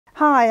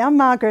Hi, I'm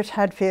Margaret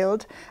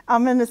Hadfield.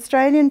 I'm an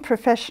Australian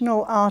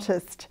professional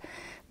artist.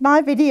 My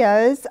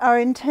videos are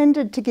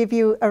intended to give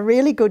you a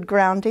really good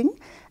grounding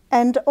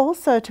and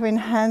also to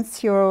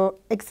enhance your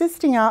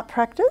existing art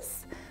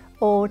practice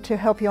or to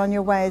help you on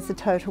your way as a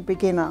total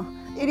beginner.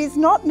 It is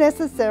not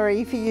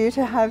necessary for you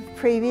to have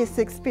previous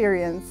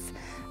experience.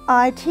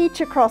 I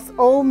teach across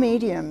all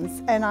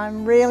mediums and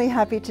I'm really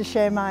happy to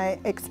share my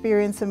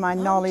experience and my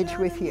knowledge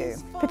with you.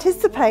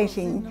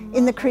 Participating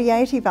in the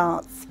creative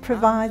arts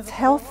provides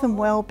health and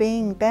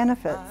well-being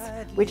benefits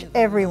which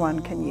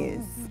everyone can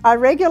use. I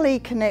regularly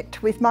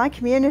connect with my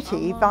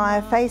community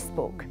via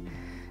Facebook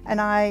and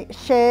I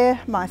share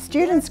my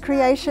students'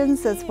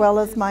 creations as well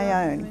as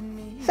my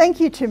own. Thank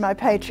you to my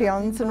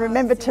Patreons, and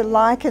remember to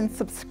like and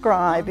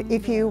subscribe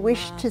if you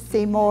wish to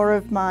see more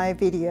of my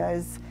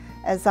videos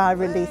as I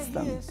release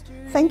them.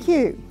 Thank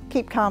you.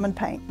 Keep calm and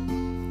paint.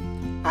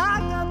 I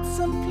got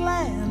some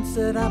plants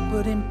that I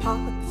put in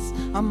pots,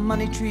 a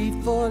money tree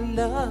for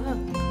luck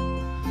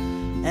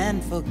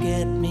and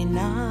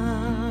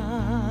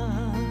forget-me-nots.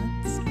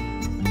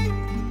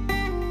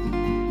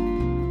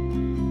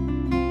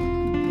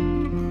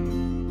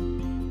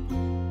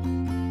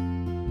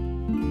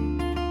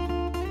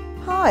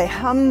 Hi,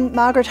 I'm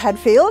Margaret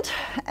Hadfield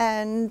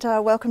and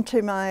welcome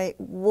to my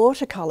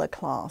watercolour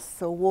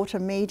class or water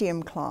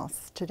medium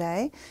class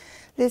today.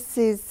 This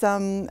is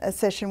a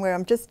session where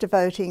I'm just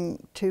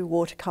devoting to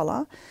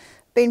watercolour.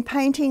 Been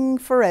painting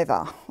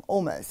forever,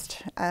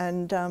 almost,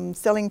 and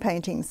selling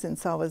paintings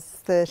since I was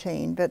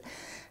 13. But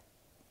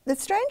the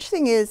strange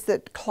thing is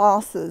that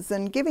classes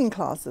and giving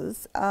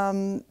classes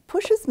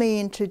pushes me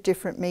into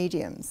different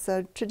mediums.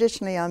 So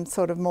traditionally I'm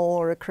sort of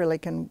more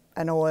acrylic and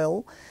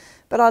oil.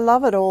 But I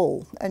love it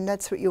all, and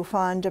that's what you'll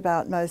find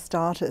about most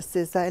artists,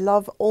 is they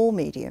love all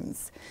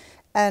mediums.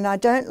 And I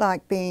don't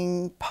like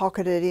being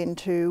pocketed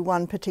into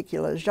one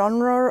particular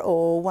genre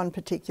or one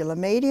particular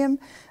medium.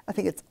 I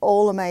think it's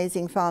all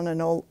amazing fun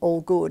and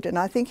all good, and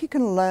I think you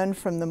can learn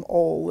from them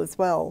all as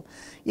well.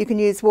 You can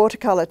use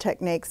watercolour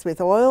techniques with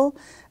oil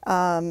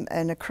and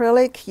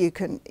acrylic. You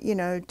can,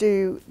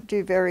 do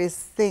various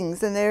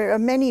things, and there are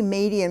many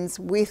mediums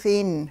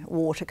within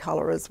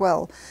watercolour as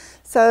well.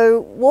 So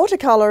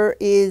watercolour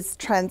is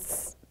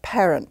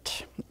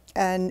transparent,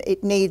 and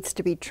it needs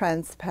to be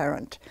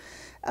transparent.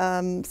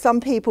 Some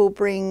people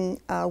bring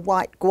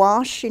white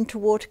gouache into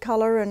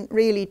watercolour, and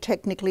really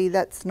technically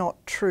that's not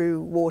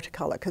true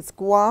watercolour, because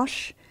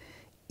gouache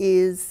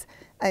is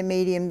a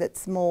medium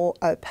that's more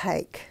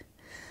opaque.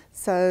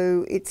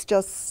 So it's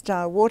just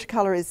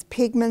watercolour is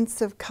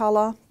pigments of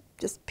colour,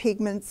 just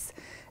pigments,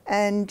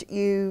 and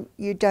you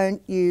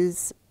don't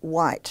use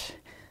white.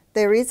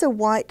 There is a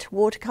white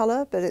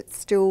watercolour, but it's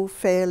still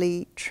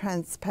fairly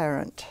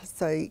transparent,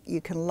 so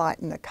you can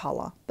lighten the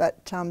colour.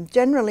 But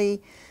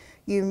generally,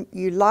 you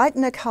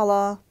lighten a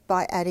colour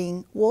by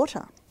adding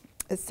water,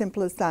 as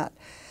simple as that.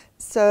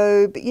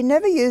 So, but you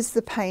never use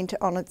the paint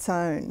on its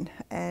own.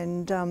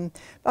 And I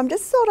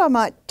just thought I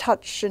might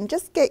touch and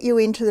just get you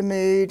into the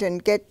mood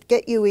and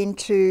get you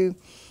into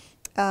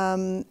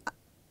having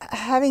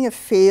a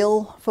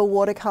feel for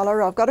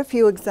watercolour. I've got a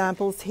few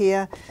examples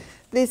here.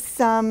 This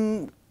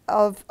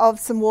of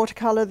some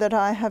watercolour that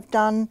I have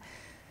done.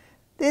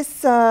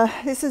 This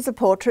is a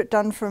portrait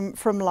done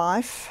from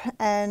life,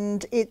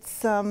 and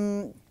it's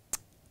how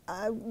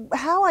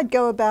I'd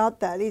go about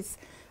that is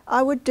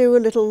I would do a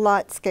little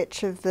light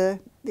sketch of the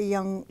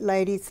young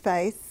lady's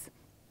face,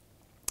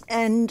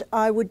 and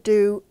I would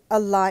do a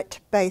light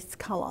base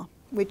colour,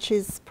 which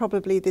is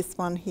probably this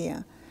one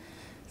here.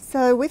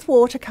 So with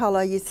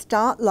watercolour you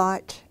start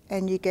light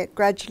and you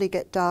gradually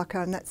get darker,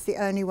 and that's the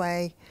only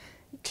way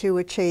to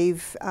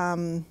achieve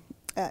a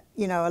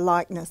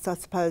likeness, I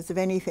suppose, of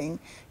anything,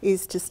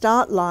 is to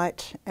start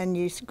light and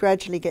you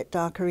gradually get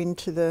darker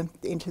into the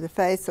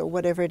face or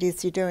whatever it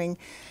is you're doing.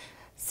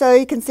 So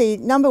you can see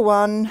number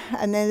one,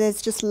 and then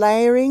there's just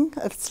layering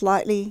of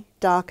slightly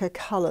darker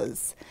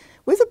colours.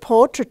 With a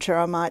portraiture,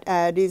 I might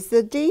add, is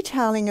the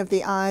detailing of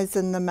the eyes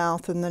and the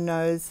mouth and the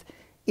nose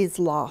is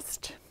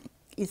lost.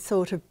 You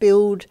sort of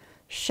build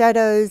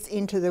shadows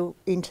into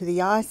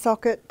the eye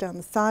socket, down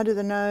the side of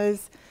the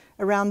nose,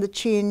 around the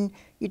chin.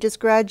 You just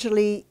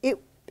gradually,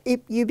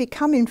 you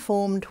become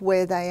informed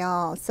where they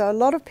are. So a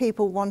lot of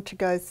people want to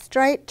go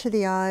straight to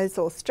the eyes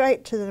or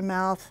straight to the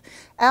mouth,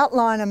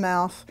 outline a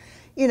mouth.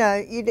 You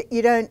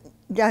don't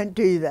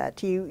do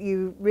that.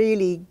 You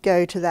really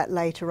go to that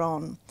later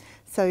on.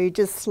 So you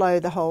just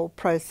slow the whole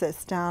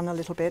process down a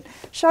little bit.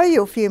 Show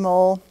you a few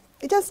more,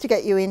 just to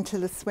get you into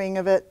the swing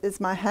of it. There's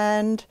my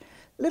hand,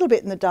 a little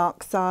bit in the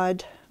dark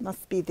side,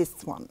 must be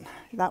this one,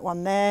 that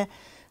one there.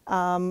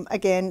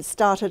 Again,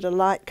 started a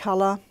light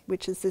colour,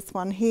 which is this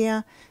one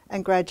here,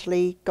 and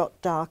gradually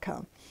got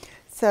darker.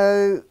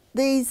 So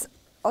these,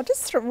 I'll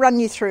just run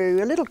you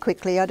through a little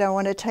quickly. I don't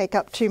want to take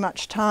up too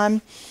much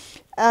time.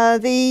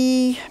 I've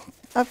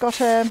got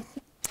a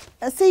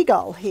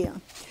seagull here.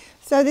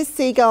 So this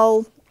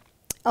seagull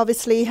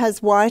obviously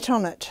has white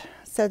on it,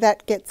 so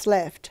that gets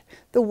left.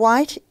 The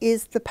white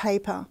is the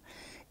paper,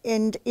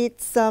 and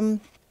it's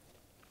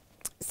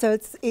so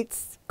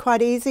it's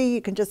quite easy.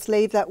 You can just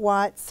leave that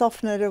white,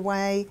 soften it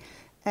away,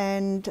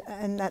 and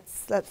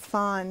that's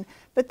fine.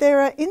 But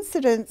there are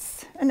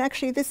incidents, and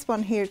actually this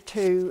one here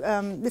too,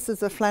 this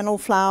is a flannel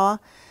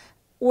flower,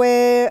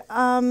 where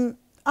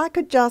I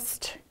could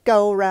just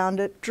go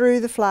around it, drew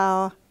the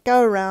flower,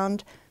 go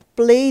around,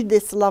 bleed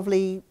this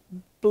lovely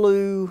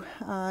blue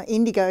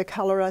indigo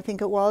colour, I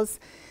think it was,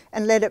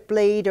 and let it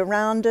bleed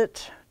around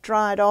it,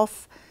 dry it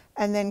off,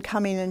 and then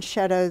come in and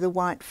shadow the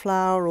white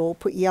flower or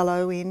put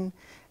yellow in.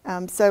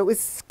 So it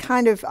was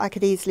kind of, I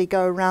could easily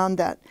go around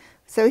that.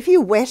 So if you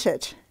wet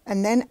it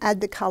and then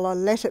add the colour,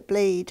 let it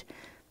bleed,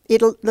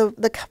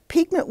 the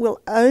pigment will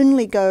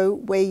only go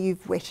where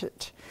you've wet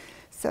it.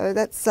 So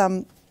that's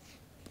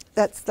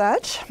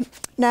that.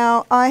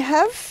 Now I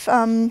have,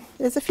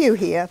 there's a few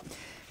here,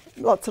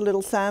 lots of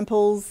little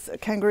samples, a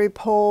kangaroo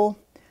paw.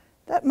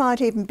 That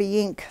might even be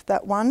ink,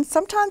 that one.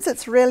 Sometimes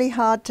it's really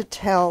hard to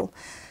tell.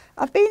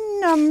 I've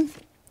been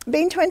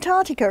to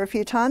Antarctica a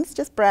few times,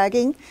 just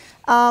bragging.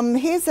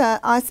 Here's an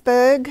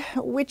iceberg,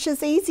 which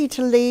is easy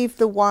to leave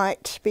the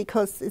white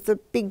because it's a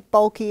big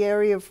bulky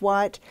area of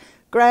white,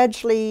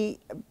 gradually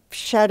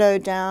shadow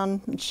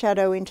down and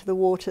shadow into the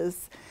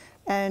waters.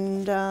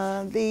 And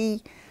the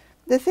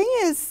thing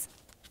is,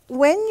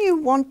 when you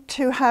want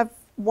to have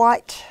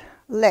white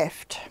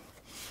left,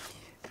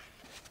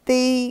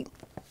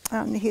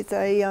 here's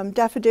a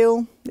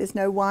daffodil, there's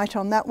no white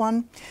on that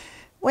one.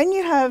 When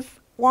you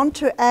want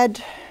to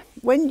add,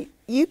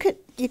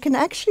 you can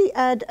actually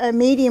add a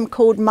medium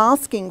called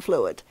masking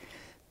fluid.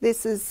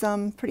 This is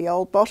pretty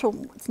old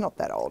bottle, it's not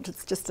that old,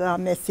 it's just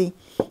messy.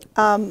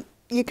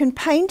 You can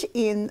paint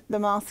in the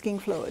masking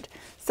fluid.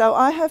 So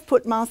I have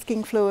put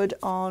masking fluid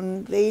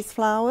on these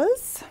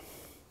flowers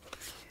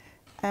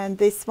and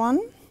this one,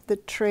 the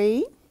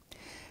tree,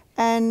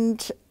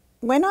 and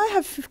when I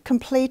have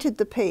completed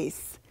the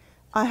piece,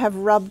 I have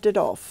rubbed it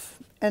off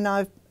and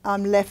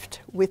I'm left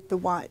with the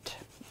white.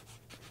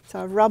 So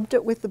I rubbed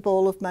it with the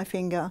ball of my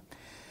finger.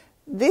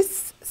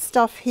 This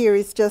stuff here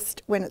is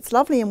just, when it's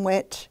lovely and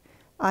wet,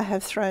 I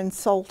have thrown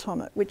salt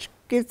on it, which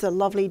gives a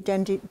lovely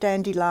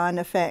dandelion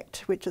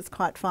effect, which is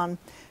quite fun.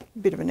 A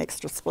bit of an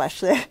extra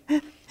splash there.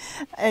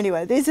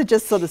 Anyway, these are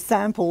just sort of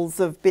samples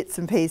of bits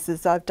and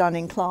pieces I've done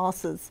in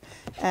classes.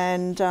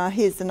 And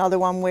here's another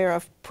one where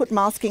I've put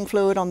masking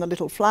fluid on the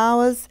little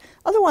flowers.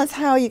 Otherwise,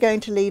 how are you going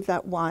to leave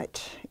that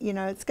white? You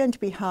know, it's going to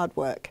be hard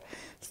work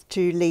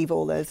to leave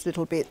all those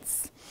little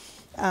bits.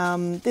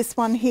 This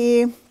one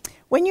here,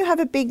 when you have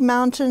a big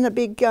mountain, a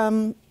big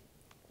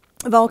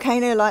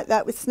volcano like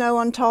that with snow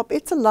on top,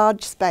 it's a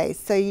large space,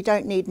 so you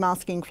don't need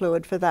masking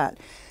fluid for that.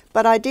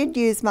 But I did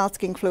use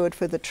masking fluid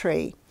for the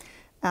tree.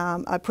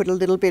 I put a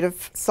little bit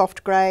of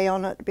soft grey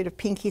on it, a bit of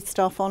pinky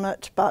stuff on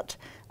it, but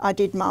I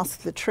did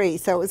mask the tree,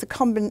 so it was a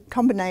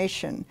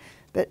combination.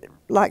 But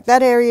like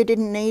that area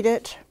didn't need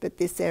it, but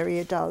this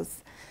area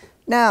does.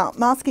 Now,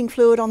 masking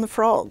fluid on the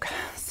frog.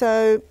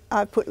 So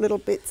I put little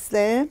bits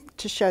there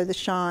to show the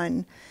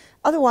shine.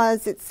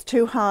 Otherwise, it's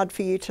too hard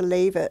for you to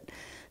leave it.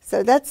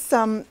 So that's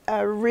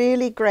a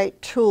really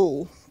great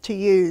tool to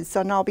use,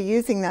 and I'll be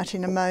using that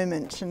in a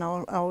moment, and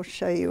I'll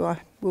show you.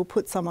 We'll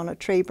put some on a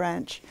tree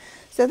branch.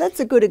 So that's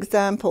a good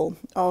example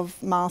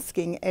of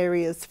masking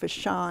areas for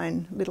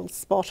shine. Little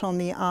spot on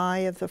the eye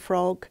of the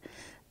frog,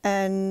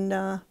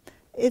 and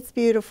it's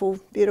beautiful,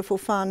 beautiful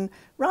fun.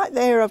 Right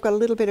there, I've got a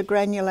little bit of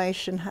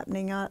granulation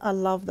happening. I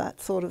love that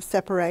sort of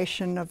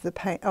separation of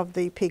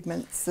the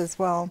pigments as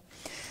well.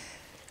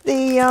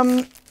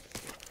 Let's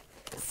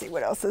see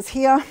what else is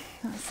here.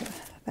 That's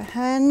the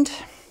hand.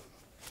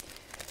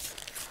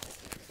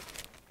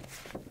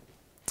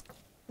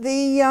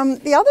 The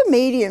other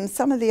mediums,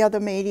 some of the other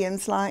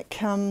mediums, like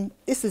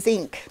this is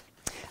ink.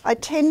 I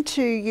tend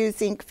to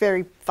use ink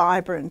very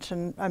vibrant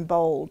and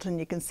bold, and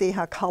you can see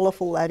how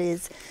colourful that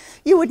is.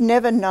 You would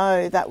never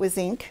know that was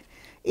ink.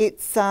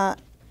 It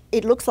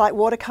looks like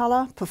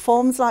watercolour,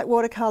 performs like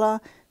watercolour,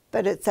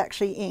 but it's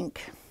actually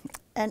ink.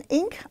 And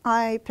ink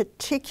I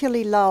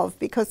particularly love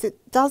because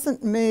it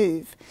doesn't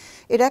move.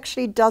 It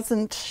actually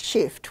doesn't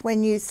shift.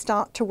 When you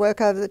start to work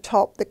over the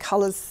top, the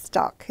colour's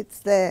stuck, it's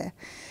there.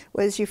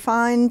 Whereas you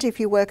find if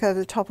you work over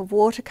the top of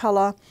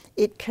watercolour,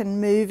 it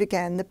can move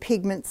again, the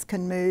pigments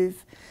can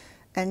move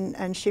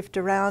and shift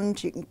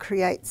around. You can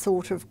create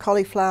sort of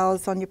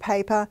cauliflowers on your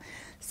paper.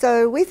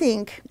 So with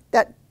ink,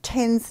 that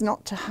tends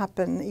not to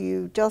happen.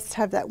 You just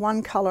have that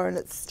one colour and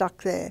it's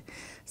stuck there.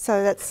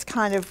 So that's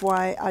kind of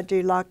why I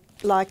do like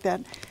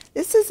that.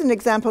 This is an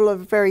example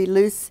of very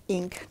loose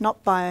ink,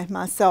 not by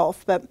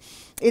myself, but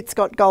it's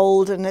got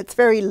gold and it's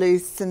very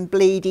loose and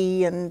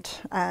bleedy, and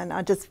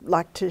I just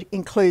like to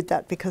include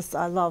that because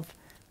I love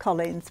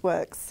Colleen's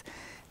works.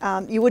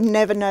 You would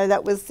never know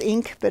that was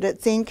ink, but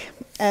it's ink.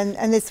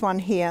 And this one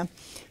here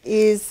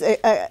is,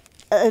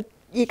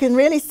 you can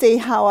really see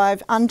how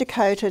I've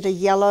undercoated a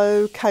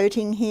yellow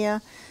coating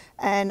here,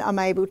 and I'm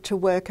able to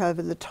work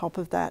over the top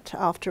of that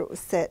after it was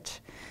set.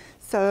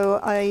 So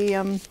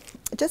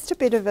just a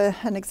bit of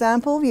an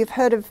example. You've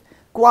heard of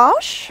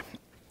gouache.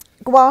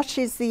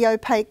 Gouache is the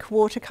opaque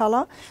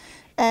watercolour,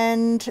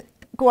 and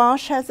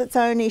gouache has its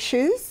own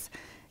issues.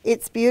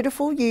 It's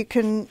beautiful. You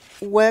can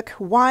work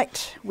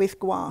white with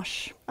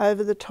gouache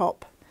over the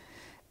top.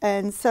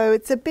 And so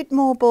it's a bit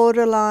more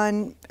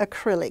borderline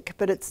acrylic,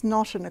 but it's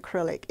not an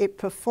acrylic. It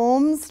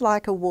performs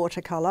like a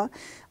watercolour.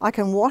 I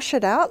can wash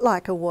it out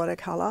like a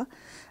watercolour.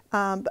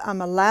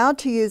 I'm allowed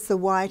to use the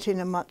white in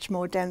a much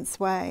more dense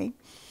way.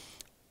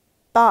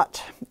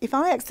 But if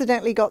I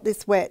accidentally got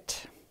this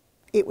wet,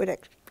 it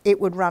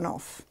would run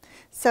off.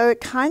 So it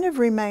kind of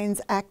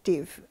remains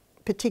active,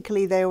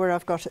 particularly there where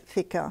I've got it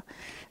thicker.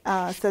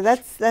 So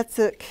that's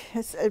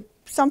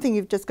something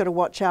you've just got to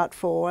watch out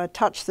for. I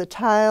touched the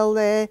tail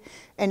there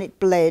and it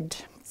bled.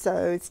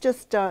 So it's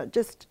just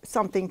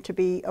something to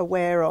be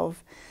aware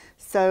of.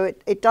 So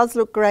it does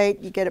look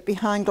great. You get it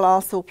behind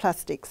glass or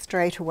plastic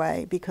straight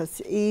away because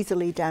it's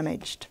easily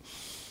damaged.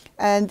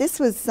 And this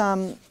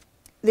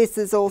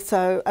is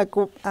also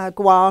a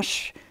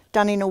gouache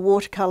done in a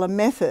watercolour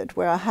method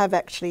where I have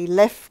actually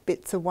left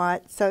bits of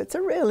white. So it's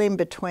a real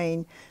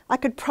in-between. I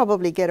could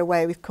probably get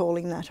away with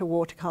calling that a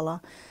watercolour.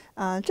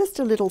 Just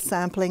a little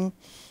sampling.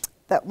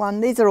 That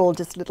one, these are all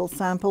just little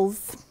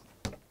samples.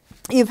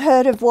 You've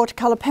heard of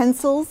watercolour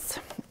pencils.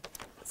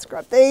 Let's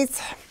grab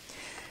these.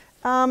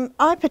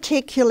 I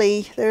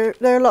particularly, there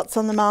are lots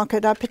on the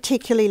market, I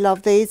particularly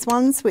love these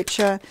ones, which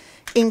are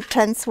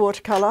Inktense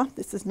watercolour.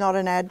 This is not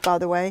an ad, by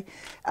the way.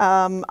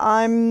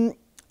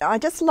 I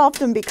just love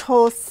them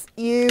because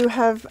you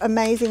have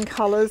amazing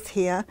colours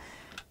here.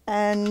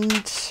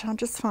 And I'll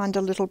just find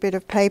a little bit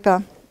of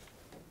paper.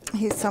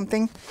 Here's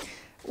something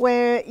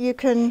where you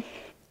can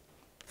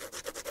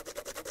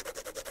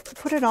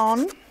put it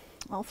on.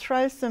 I'll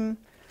throw some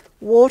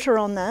water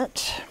on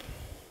that.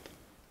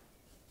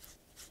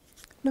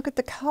 Look at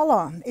the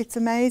colour, it's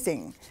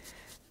amazing.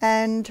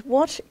 And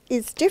what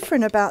is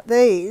different about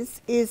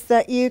these is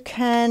that you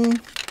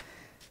can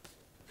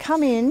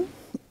come in,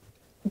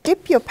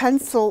 dip your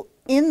pencil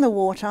in the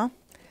water,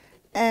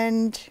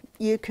 and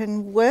you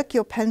can work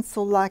your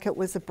pencil like it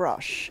was a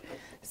brush.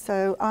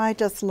 So I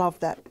just love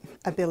that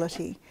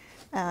ability.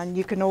 And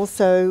you can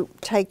also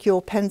take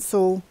your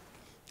pencil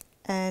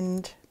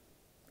and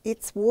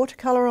it's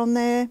watercolour on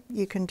there.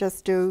 You can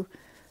just do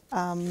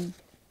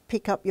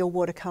pick up your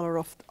watercolour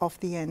off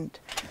the end.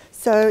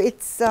 So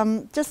it's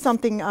just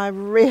something I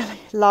really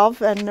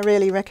love and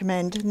really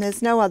recommend. And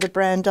there's no other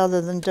brand other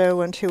than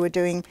Derwent who are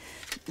doing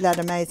that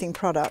amazing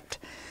product.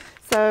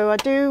 So I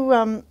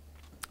do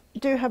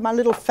have my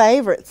little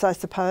favourites, I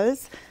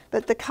suppose.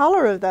 But the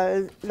colour of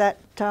that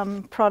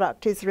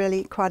product is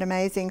really quite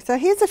amazing. So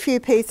here's a few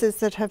pieces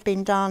that have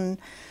been done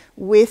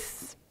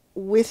with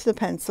the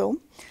pencil.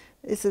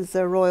 This is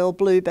a Royal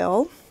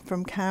Bluebell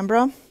from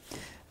Canberra.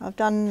 I've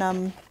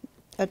done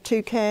a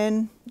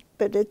toucan,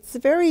 but it's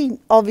very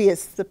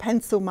obvious. The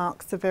pencil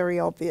marks are very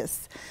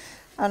obvious.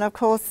 And of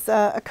course,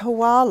 a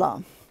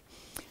koala.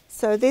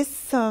 So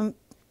this it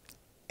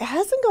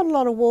hasn't got a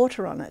lot of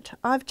water on it.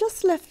 I've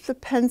just left the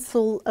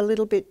pencil a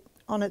little bit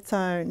on its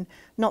own,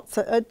 not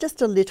so,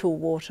 just a little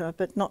water,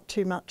 but not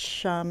too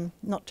much on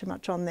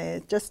there,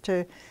 just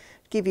to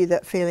give you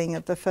that feeling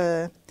of the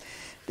fur.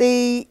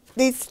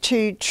 These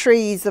two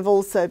trees have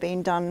also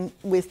been done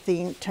with the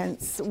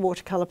Inktense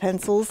watercolour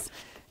pencils,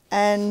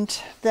 and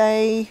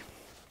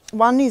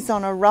one is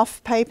on a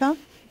rough paper.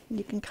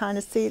 You can kind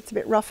of see it's a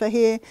bit rougher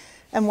here,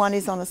 and one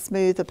is on a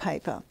smoother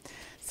paper.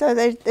 So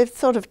they've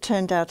sort of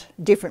turned out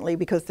differently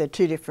because they're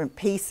two different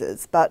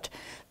pieces, but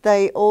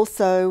they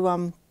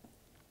also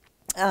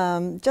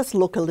just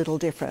look a little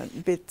different,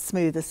 a bit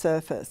smoother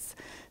surface.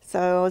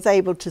 So I was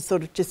able to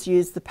sort of just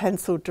use the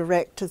pencil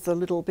direct as a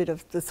little bit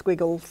of the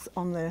squiggles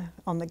on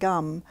the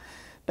gum.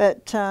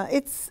 But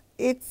it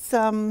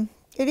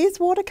is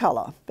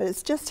watercolour, but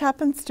it just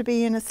happens to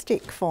be in a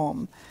stick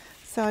form.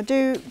 So I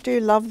do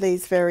love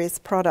these various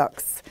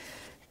products.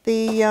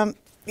 The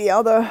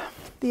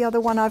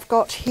other one I've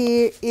got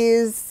here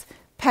is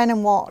Pan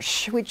and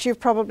Wash, which you've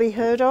probably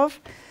heard of.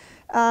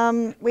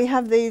 We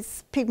have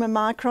these Pigma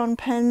Micron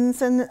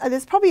pens, and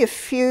there's probably a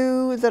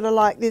few that are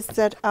like this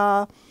that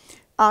are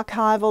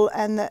archival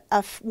and that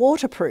are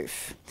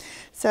waterproof.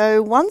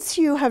 So once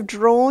you have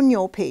drawn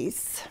your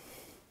piece,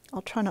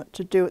 I'll try not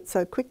to do it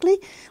so quickly.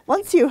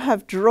 Once you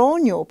have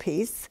drawn your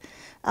piece,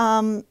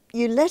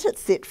 you let it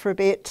sit for a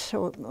bit,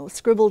 or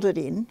scribbled it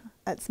in.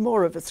 It's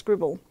more of a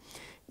scribble.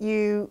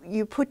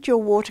 You put your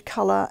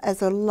watercolour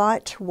as a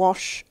light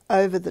wash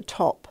over the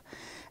top,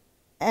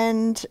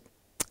 and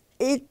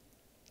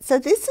so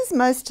this is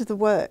most of the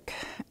work,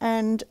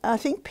 and I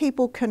think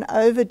people can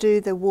overdo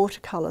the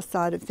watercolour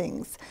side of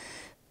things.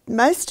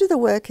 Most of the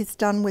work is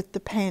done with the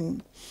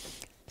pen,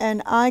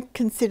 and I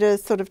consider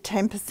sort of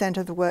 10%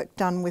 of the work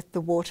done with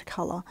the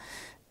watercolour.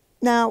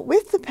 Now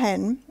with the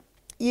pen,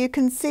 you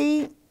can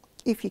see,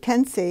 if you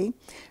can see,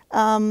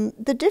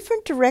 the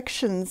different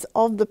directions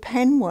of the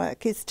pen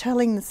work is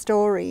telling the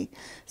story.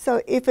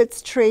 So if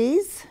it's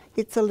trees,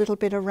 it's a little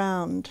bit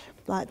around,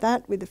 like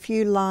that, with a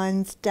few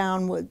lines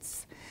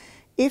downwards.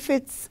 If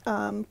it's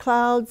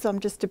clouds, I'm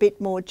just a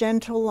bit more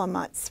gentle. I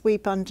might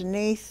sweep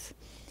underneath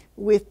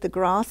with the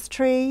grass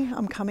tree,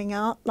 I'm coming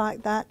out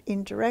like that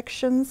in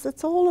directions.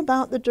 It's all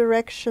about the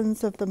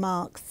directions of the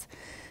marks.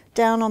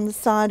 Down on the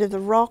side of the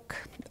rock,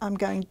 I'm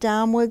going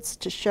downwards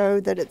to show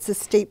that it's a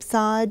steep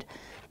side.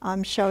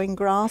 I'm showing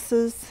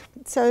grasses.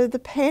 So the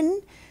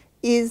pen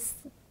is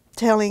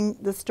telling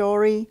the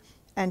story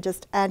and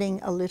just adding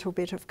a little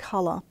bit of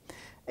colour.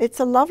 It's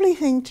a lovely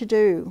thing to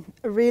do,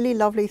 a really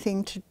lovely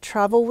thing to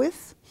travel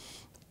with.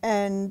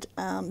 And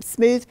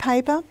smooth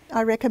paper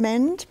I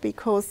recommend,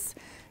 because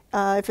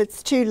if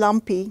it's too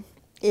lumpy,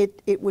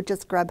 it would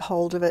just grab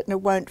hold of it and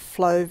it won't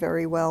flow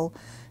very well.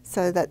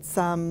 So that's,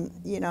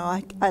 you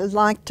know, I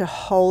like to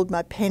hold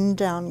my pen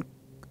down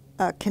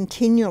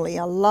continually.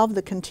 I love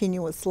the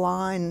continuous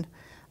line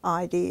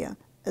idea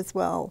as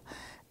well.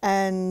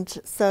 And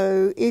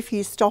so if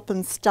you stop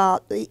and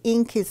start, the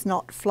ink is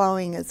not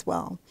flowing as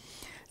well.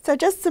 So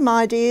just some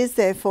ideas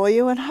there for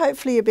you, and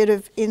hopefully a bit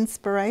of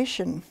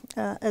inspiration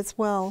as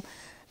well.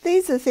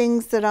 These are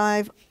things that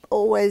I've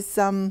always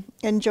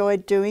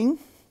enjoyed doing.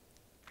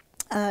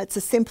 It's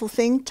a simple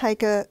thing.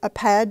 Take a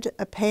pad,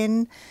 a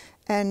pen,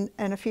 and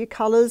a few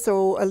colours,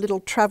 or a little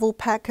travel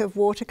pack of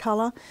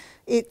watercolour.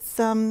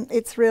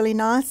 It's really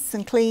nice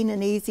and clean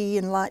and easy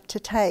and light to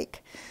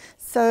take.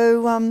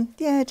 So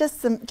yeah, just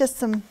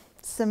some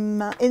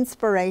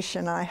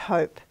inspiration, I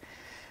hope.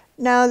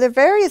 Now, there are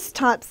various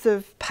types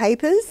of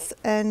papers,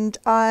 and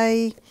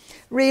I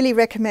really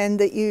recommend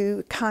that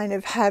you kind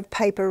of have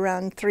paper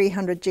around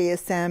 300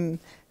 GSM,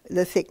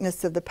 the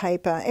thickness of the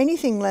paper.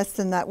 Anything less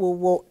than that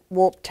will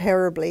warp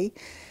terribly.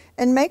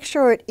 And make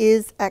sure it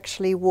is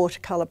actually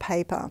watercolour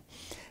paper.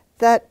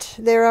 That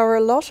there are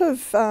a lot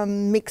of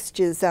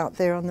mixtures out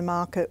there on the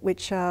market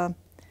which are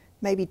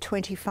maybe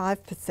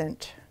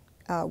 25%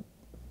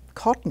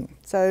 cotton.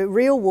 So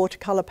real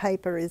watercolour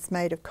paper is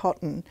made of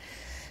cotton.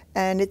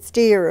 And it's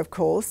dear, of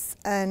course,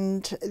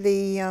 and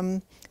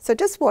so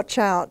just watch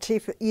out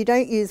if you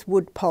don't use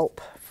wood pulp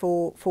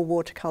for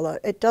watercolour.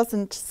 It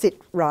doesn't sit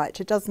right,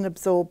 it doesn't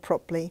absorb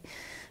properly,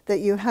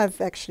 that you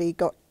have actually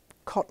got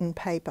cotton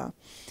paper.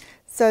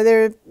 So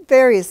there are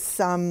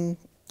various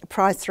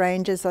price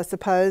ranges, I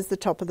suppose. The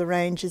top of the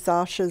range is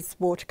Arches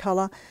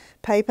watercolour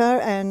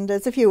paper, and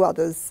there's a few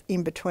others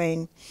in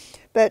between.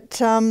 But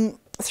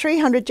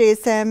 300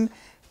 GSM,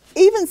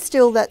 even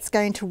still, that's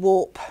going to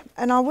warp,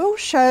 and I will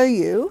show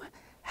you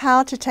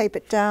how to tape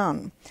it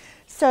down.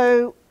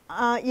 So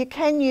you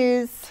can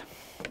use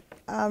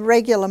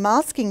regular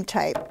masking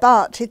tape,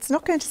 but it's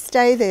not going to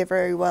stay there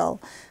very well.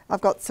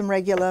 I've got some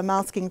regular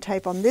masking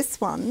tape on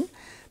this one,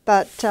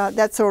 but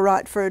that's all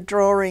right for a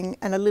drawing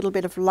and a little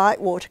bit of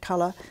light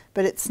watercolour,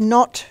 but it's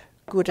not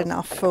good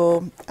enough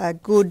for a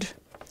good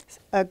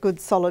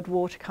solid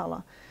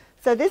watercolour.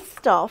 So this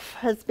stuff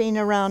has been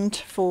around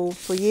for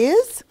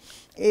years.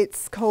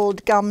 It's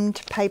called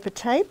gummed paper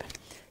tape,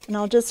 and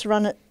I'll just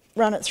run it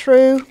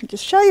through,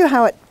 just show you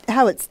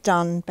how it's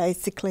done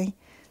basically.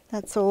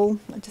 That's all.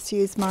 I just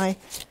use my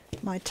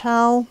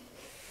towel.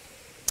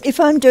 If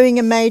I'm doing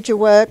a major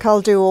work,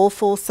 I'll do all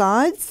four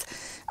sides.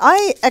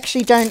 I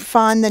actually don't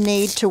find the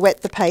need to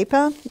wet the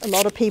paper. A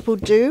lot of people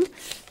do.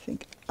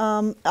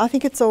 I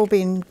think it's all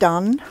been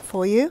done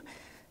for you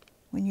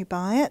when you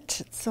buy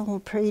it. It's all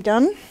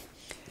pre-done.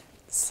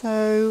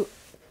 So,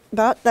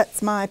 but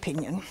that's my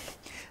opinion.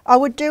 I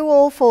would do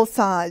all four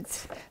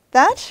sides.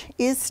 That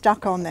is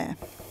stuck on there.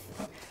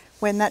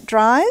 When that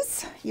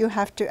dries, you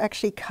have to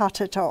actually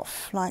cut it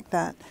off like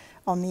that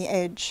on the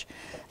edge.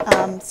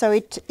 So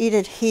it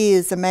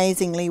adheres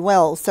amazingly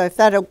well. So if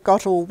that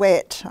got all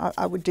wet,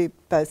 I would do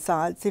both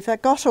sides. If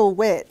it got all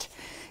wet,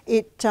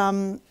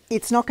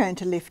 it's not going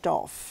to lift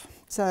off.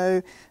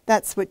 So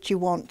that's what you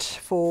want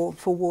for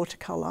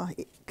watercolour,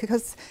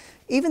 because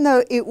even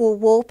though it will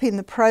warp in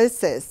the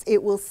process,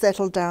 it will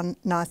settle down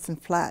nice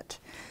and flat.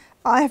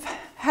 I've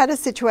had a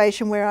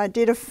situation where I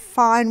did a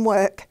fine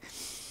work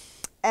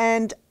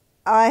and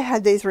I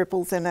had these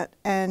ripples in it,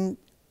 and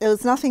there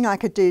was nothing I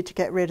could do to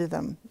get rid of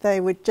them.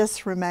 They would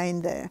just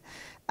remain there.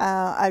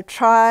 I've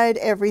tried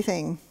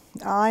everything,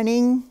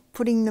 ironing,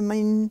 putting them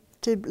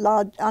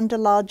under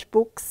large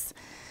books.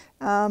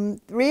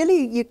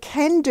 Really, you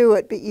can do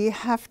it, but you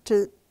have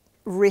to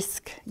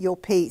risk your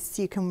piece.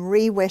 You can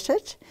re-wet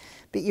it,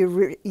 but you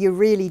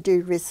really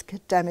do risk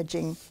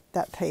damaging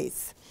that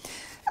piece.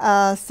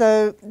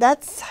 So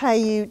that's how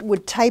you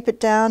would tape it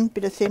down,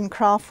 bit of thin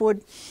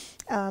craftwood.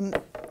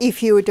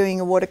 If you were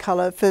doing a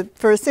watercolour,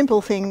 for a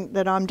simple thing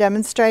that I'm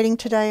demonstrating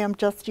today, I'm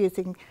just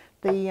using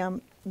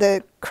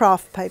the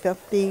craft paper,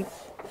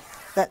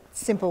 that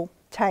simple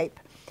tape.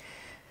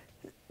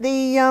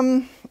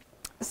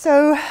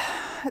 So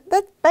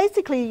that's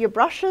basically your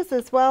brushes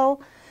as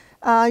well.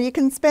 You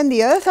can spend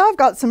the earth. I've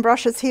got some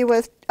brushes here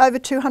worth over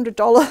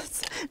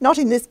 $200, not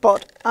in this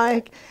pot,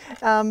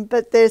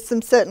 but there's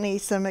certainly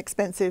some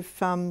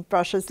expensive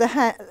brushes.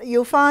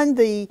 You'll find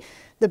the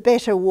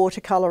better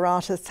watercolour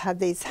artists have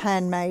these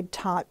handmade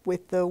type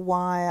with the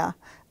wire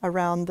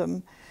around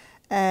them,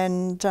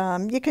 and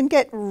you can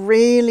get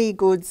really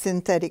good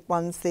synthetic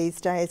ones these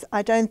days.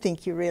 I don't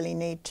think you really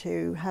need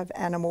to have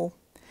animal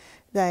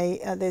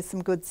There's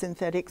some good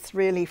synthetics,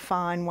 really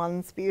fine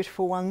ones,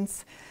 beautiful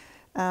ones.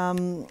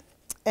 So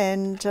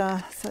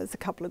there's a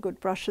couple of good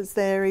brushes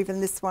there.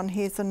 Even this one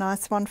here's a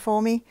nice one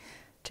for me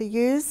to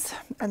use,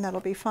 and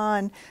that'll be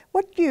fine.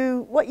 What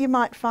you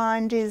might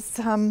find is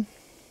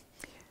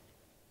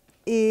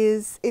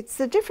it's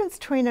the difference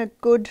between a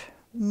good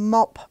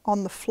mop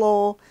on the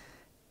floor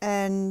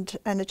and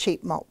a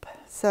cheap mop.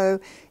 So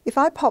if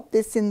I pop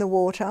this in the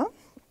water,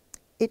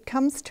 it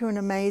comes to an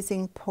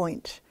amazing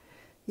point.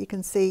 You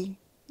can see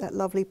that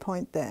lovely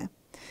point there.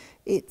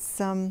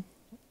 It's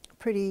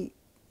pretty,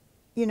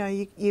 you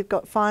know, you've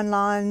got fine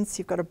lines,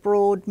 you've got a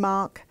broad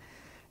mark,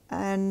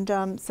 and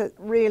so it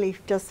really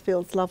just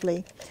feels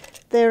lovely.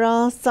 There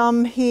are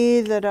some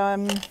here that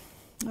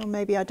or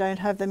maybe I don't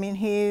have them in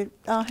here.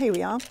 Oh, here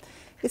we are.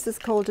 This is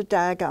called a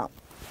dagger.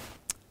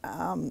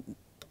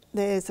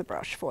 There's a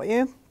brush for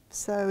you.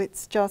 So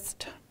it's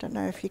just, don't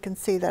know if you can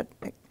see that.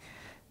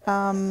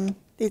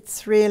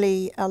 It's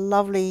really a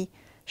lovely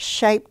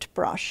shaped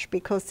brush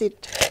because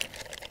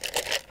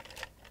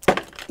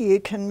you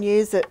can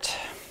use it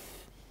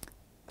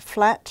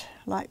flat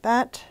like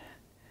that,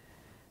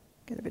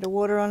 get a bit of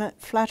water on it,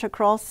 flat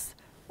across,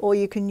 or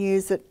you can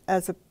use it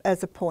as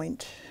a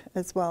point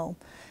as well.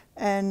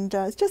 And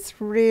it's just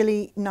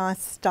really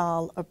nice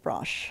style of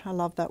brush. I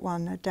love that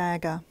one, a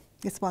dagger.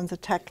 This one's a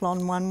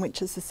Taklon one,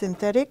 which is a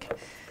synthetic.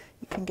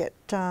 You can get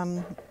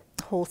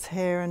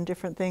horsehair and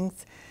different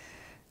things.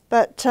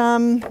 But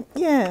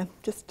yeah,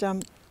 just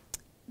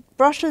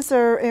brushes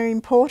are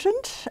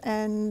important,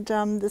 and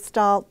the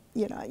style,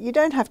 you know, you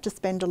don't have to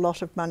spend a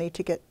lot of money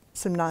to get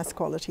some nice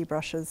quality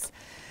brushes.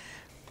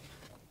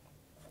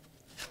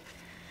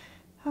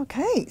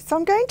 Okay, so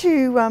I'm going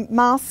to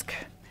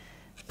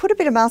put a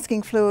bit of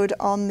masking fluid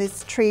on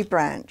this tree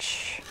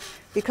branch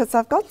because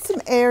I've got some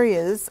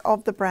areas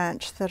of the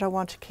branch that I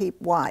want to keep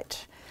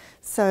white.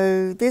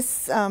 So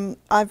this, I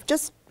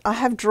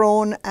have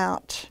drawn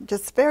out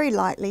just very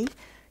lightly.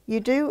 You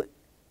do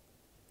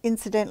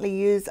incidentally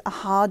use a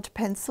hard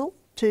pencil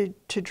to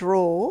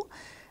draw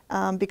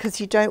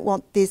because you don't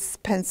want this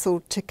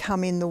pencil to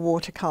come in the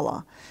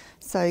watercolour.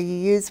 So you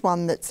use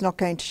one that's not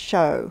going to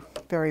show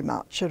very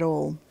much at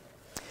all.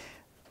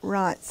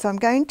 Right, so I'm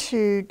going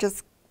to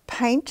just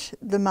paint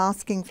the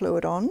masking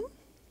fluid on.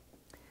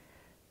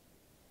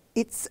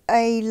 It's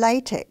a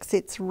latex,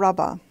 it's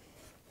rubber.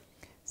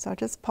 So I'll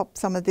just pop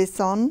some of this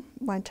on,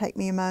 won't take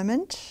me a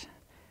moment.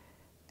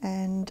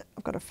 And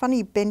I've got a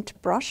funny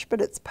bent brush, but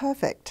it's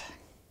perfect.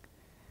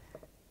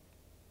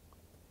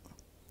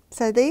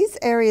 So these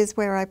areas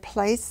where I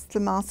place the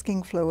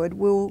masking fluid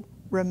will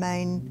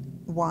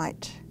remain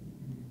white.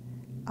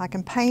 I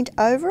can paint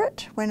over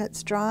it when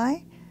it's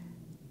dry,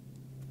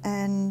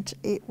 and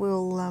it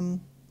will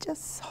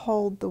just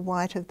hold the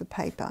white of the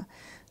paper.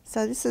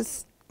 So this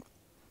is,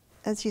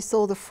 as you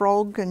saw the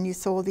frog and you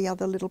saw the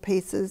other little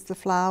pieces, the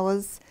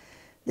flowers,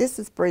 this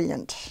is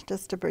brilliant,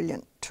 just a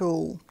brilliant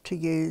tool to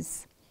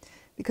use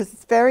because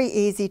it's very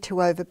easy to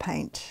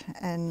overpaint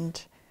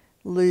and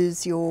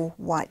lose your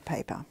white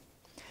paper.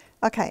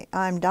 Okay,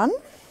 I'm done.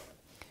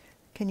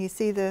 Can you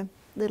see the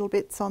little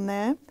bits on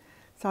there?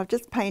 So I've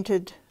just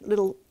painted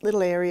little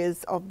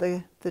areas of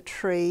the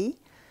tree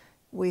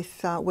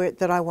with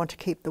that I want to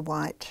keep the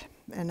white,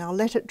 and I'll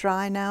let it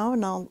dry now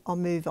and I'll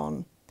move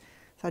on.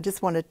 So I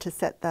just wanted to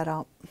set that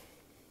up.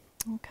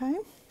 Okay,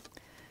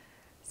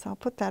 so I'll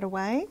put that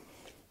away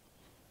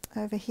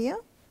over here.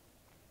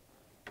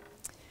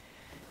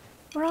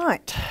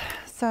 Right,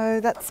 so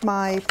that's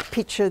my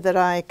picture that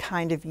I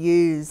kind of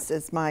use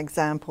as my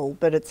example,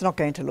 but it's not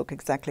going to look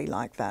exactly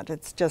like that.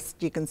 It's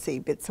just, you can see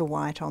bits of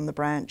white on the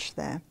branch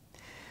there.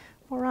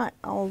 All right,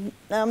 I'll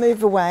now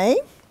move away.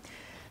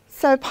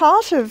 So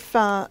part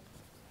of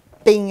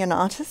being an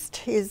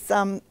artist is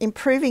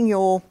improving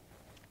your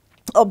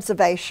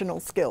observational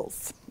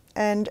skills,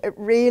 and it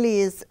really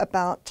is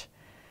about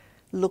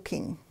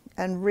looking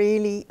and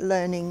really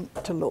learning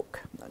to look.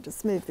 I'll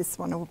just move this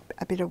one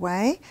a bit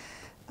away.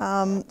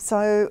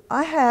 So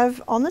I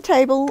have on the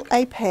table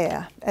a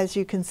pear, as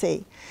you can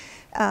see,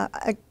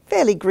 a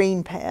fairly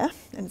green pear,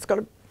 and it's got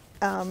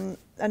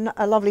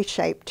a lovely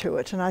shape to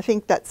it, and I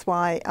think that's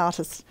why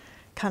artists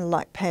kind of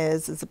like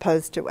pears as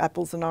opposed to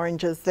apples and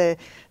oranges. They've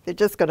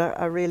just got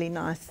a really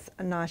nice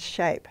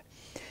shape.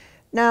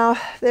 Now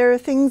there are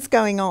things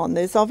going on.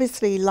 There's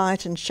obviously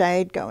light and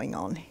shade going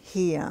on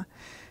here.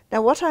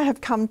 Now what I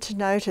have come to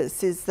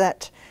notice is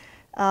that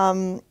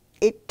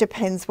it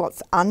depends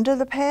what's under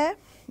the pear,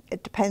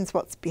 it depends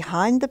what's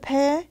behind the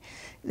pear.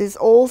 There's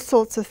all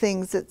sorts of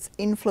things that's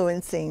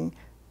influencing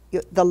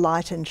the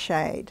light and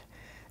shade.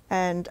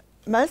 And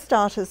most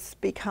artists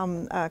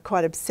become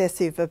quite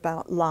obsessive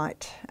about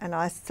light, and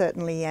I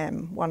certainly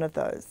am one of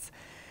those.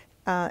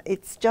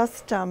 It's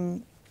just,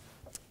 so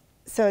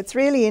it's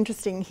really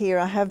interesting here.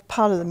 I have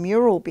part of the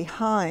mural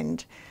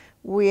behind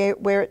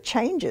where it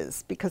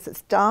changes because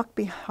it's dark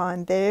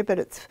behind there, but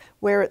it's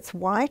where it's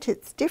white,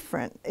 it's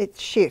different, it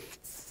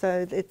shifts.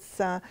 So it's,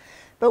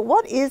 but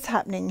what is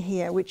happening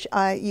here, which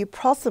you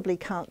possibly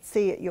can't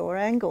see at your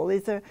angle,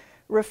 is a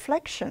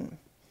reflection.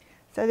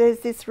 So there's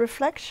this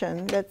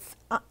reflection that's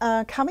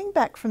coming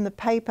back from the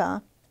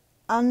paper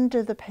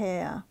under the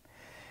pear.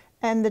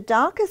 And the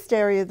darkest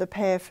area of the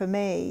pear for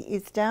me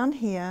is down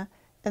here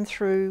and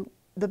through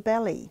the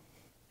belly.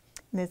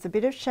 And there's a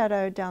bit of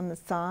shadow down the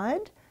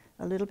side,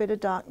 a little bit of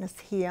darkness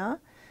here,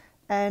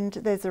 and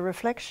there's a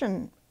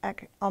reflection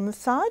on the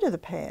side of the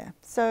pear.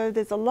 So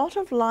there's a lot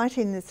of light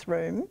in this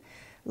room,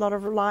 a lot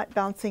of light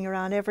bouncing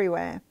around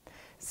everywhere.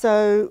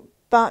 So,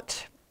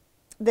 but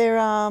there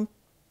are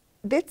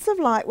bits of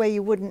light where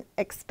you wouldn't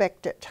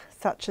expect it,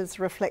 such as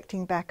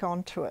reflecting back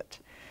onto it.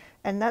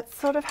 And that's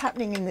sort of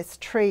happening in this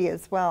tree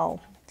as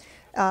well.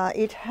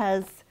 It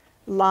has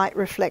light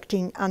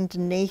reflecting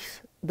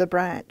underneath the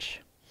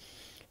branch.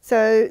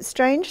 So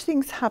strange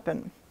things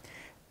happen.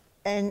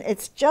 And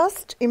it's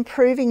just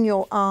improving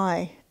your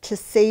eye to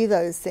see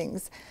those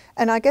things.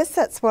 And I guess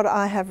that's what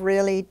I have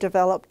really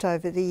developed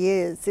over the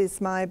years,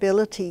 is my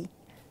ability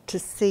to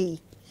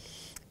see.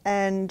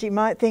 And you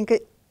might think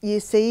you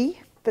see,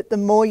 but the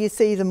more you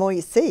see, the more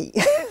you see.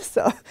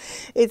 So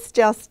it's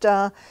just,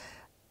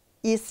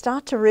 you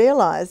start to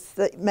realise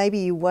that maybe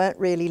you weren't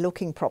really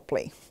looking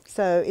properly.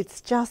 So it's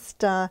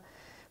just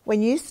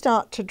when you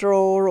start to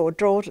draw or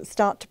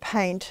start to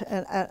paint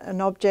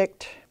an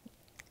object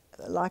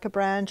like a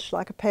branch,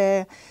 like a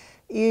pear,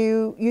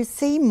 you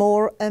see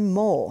more and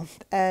more,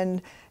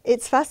 and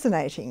it's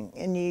fascinating.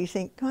 And you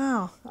think,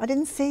 wow, I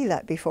didn't see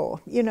that before,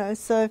 you know.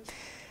 So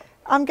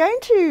I'm going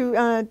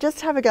to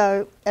just have a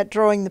go at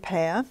drawing the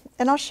pear,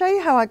 and I'll show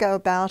you how I go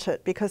about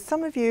it, because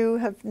some of you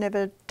have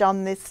never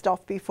done this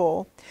stuff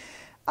before.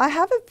 I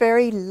have a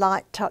very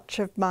light touch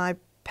of my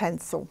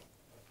pencil,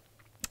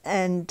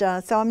 and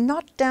so I'm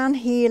not down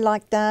here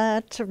like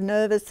that,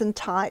 nervous and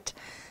tight.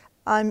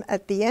 I'm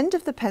at the end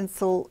of the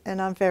pencil,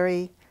 and I'm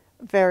very,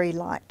 very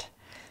light.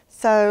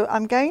 So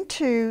I'm going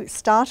to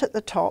start at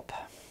the top,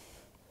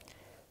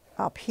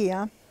 up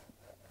here.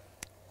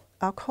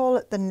 I'll call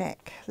it the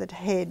neck, the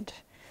head,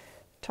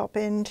 top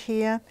end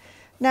here.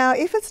 Now,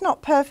 if it's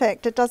not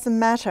perfect, it doesn't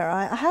matter.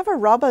 I have a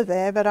rubber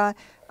there, but I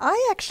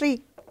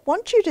actually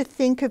want you to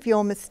think of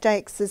your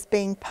mistakes as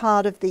being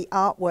part of the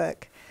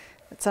artwork.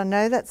 So I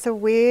know that's a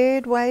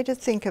weird way to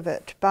think of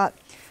it, but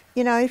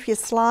you know, if you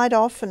slide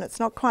off and it's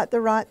not quite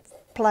the right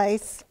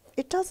place,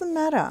 it doesn't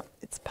matter.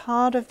 It's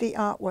part of the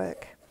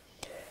artwork.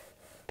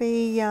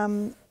 Be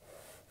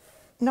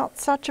not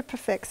such a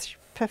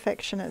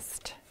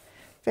perfectionist.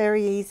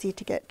 Very easy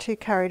to get too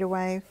carried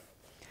away.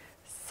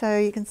 So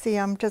you can see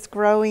I'm just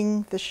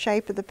growing the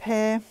shape of the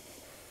pear.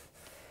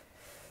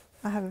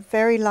 I have a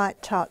very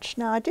light touch.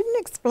 Now, I didn't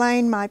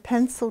explain my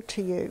pencil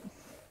to you.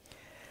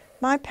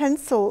 My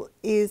pencil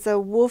is a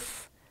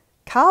Wolf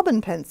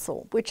carbon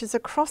pencil, which is a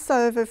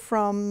crossover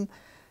from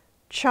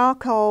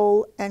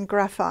charcoal and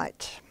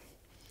graphite.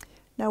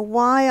 Now,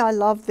 why I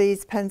love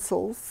these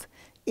pencils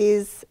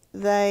is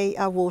they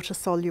are water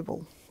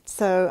soluble.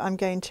 So I'm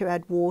going to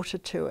add water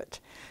to it.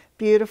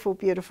 Beautiful,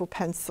 beautiful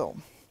pencil.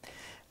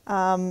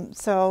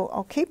 So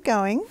I'll keep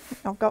going.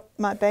 I've got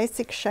my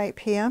basic shape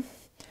here.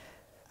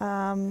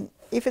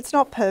 If it's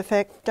not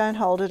perfect, don't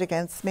hold it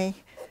against me.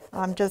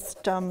 I'm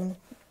just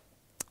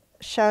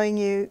showing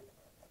you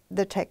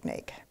the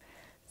technique.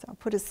 So I'll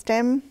put a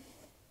stem.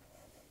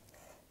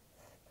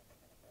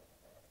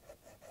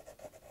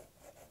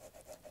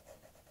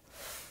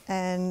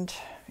 And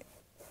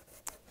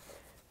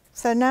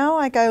so now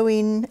I go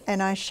in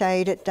and I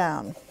shade it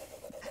down.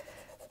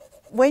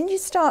 When you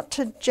start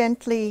to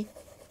gently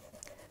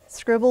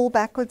scribble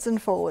backwards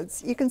and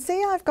forwards, you can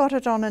see I've got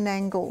it on an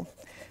angle.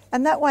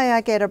 And that way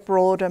I get a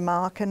broader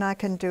mark and I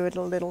can do it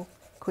a little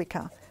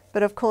quicker.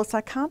 But of course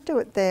I can't do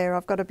it there.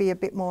 I've got to be a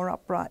bit more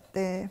upright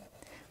there.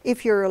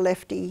 If you're a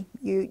lefty,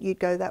 you'd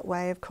go that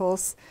way, of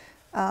course.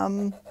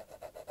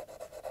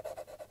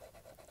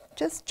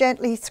 Just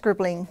gently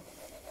scribbling.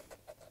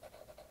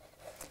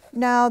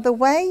 Now, the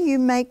way you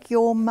make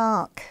your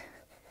mark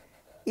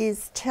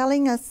is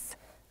telling us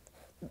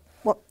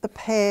what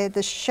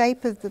the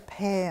shape of the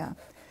pear.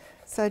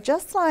 So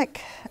just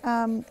like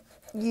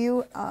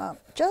you are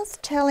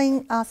just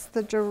telling us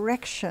the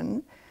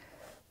direction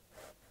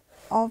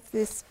of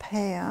this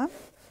pear,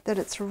 that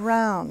it's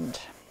round.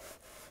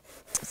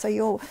 So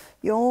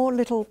your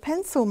little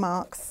pencil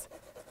marks,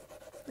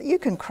 you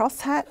can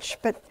cross-hatch,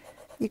 but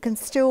you can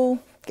still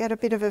get a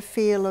bit of a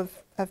feel of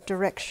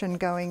direction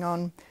going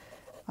on.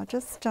 I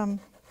just,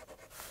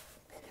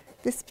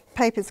 this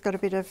paper's got a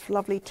bit of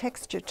lovely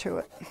texture to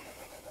it.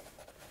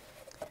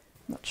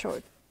 Not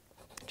sure,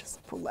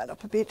 just pull that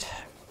up a bit.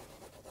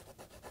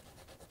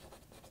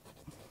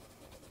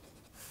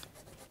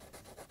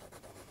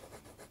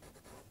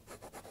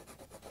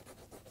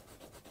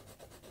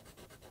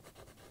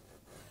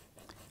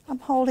 I'm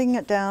holding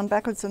it down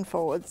backwards and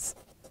forwards.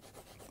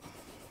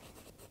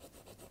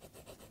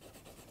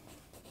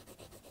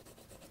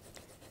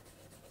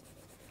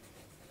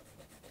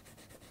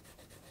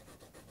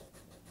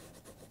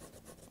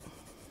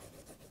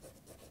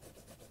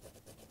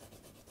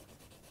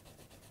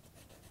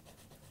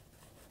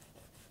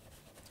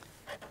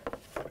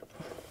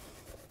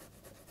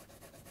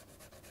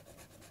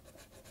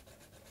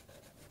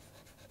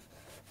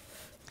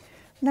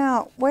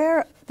 Now,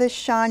 where the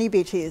shiny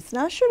bit is,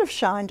 now I should have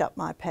shined up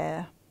my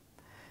pear,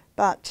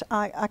 but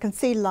I can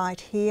see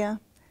light here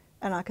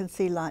and I can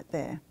see light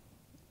there.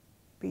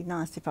 Be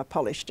nice if I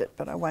polished it,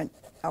 but I won't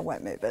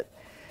move it.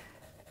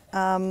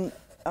 I'm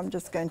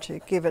just going to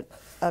give it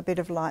a bit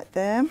of light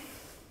there.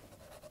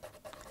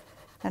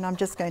 And I'm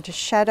just going to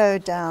shadow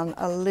down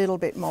a little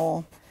bit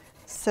more,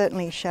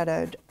 certainly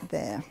shadowed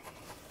there.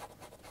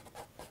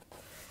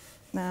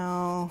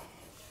 Now,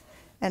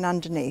 and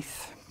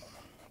underneath.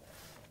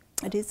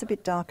 It is a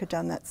bit darker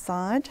down that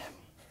side.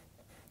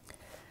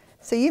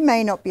 So you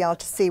may not be able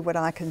to see what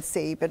I can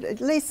see, but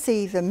at least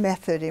see the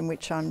method in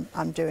which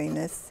I'm doing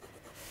this.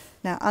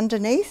 Now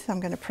underneath, I'm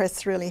going to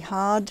press really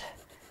hard,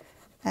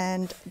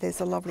 and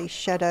there's a lovely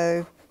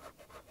shadow,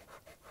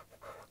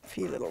 a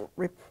few little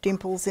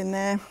dimples in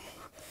there.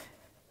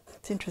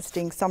 It's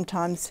interesting,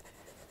 sometimes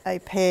a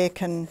pear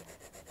can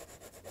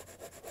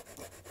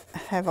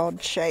have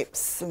odd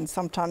shapes, and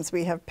sometimes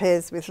we have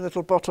pears with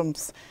little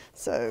bottoms,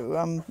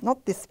 so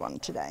not this one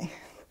today.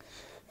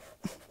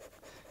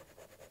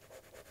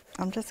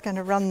 I'm just going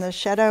to run the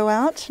shadow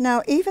out.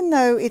 Now, even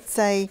though it's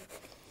a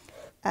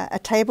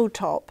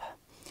tabletop,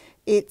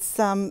 it's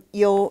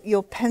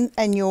your pen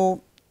and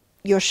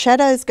your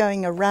shadows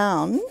going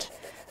around.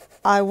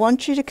 I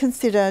want you to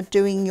consider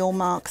doing your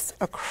marks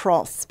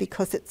across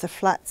because it's a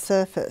flat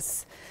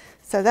surface.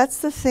 So that's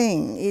the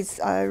thing, is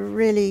I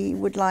really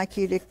would like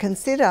you to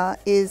consider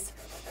is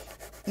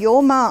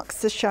your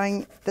marks are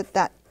showing that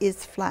that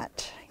is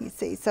flat, you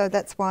see. So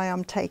that's why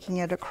I'm taking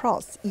it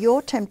across.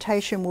 Your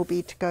temptation will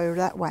be to go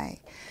that way,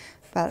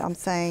 but I'm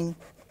saying,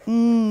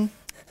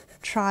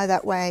 try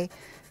that way,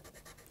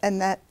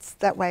 and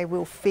that way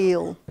we'll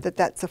feel that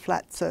that's a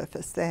flat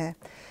surface there.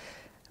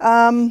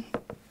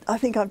 I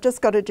think I've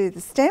just got to do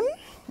the stem,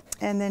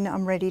 and then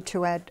I'm ready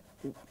to add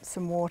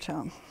some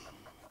water.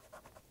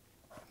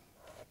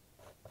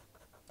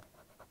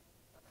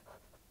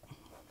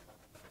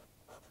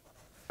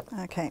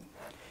 Okay,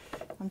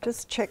 I'll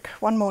just check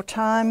one more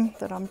time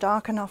that I'm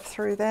dark enough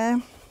through there.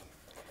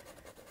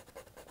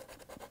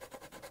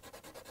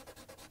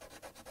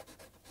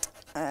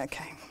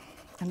 Okay,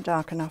 and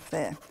dark enough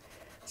there.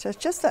 So it's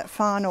just that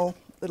final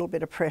little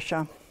bit of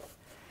pressure.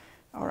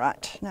 All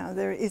right, now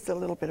there is a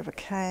little bit of a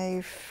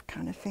cave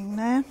kind of thing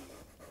there.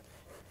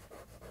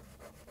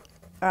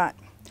 All right,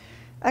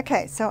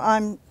 okay, so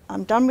I'm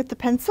done with the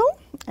pencil,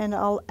 and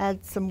I'll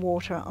add some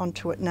water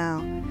onto it now.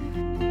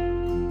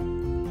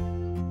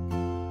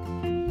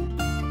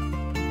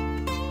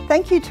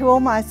 Thank you to all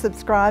my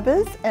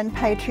subscribers and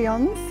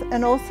Patreons,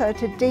 and also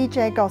to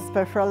DJ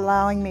Gosper for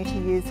allowing me to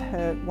use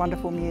her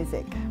wonderful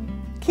music.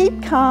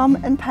 Keep calm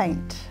and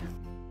paint.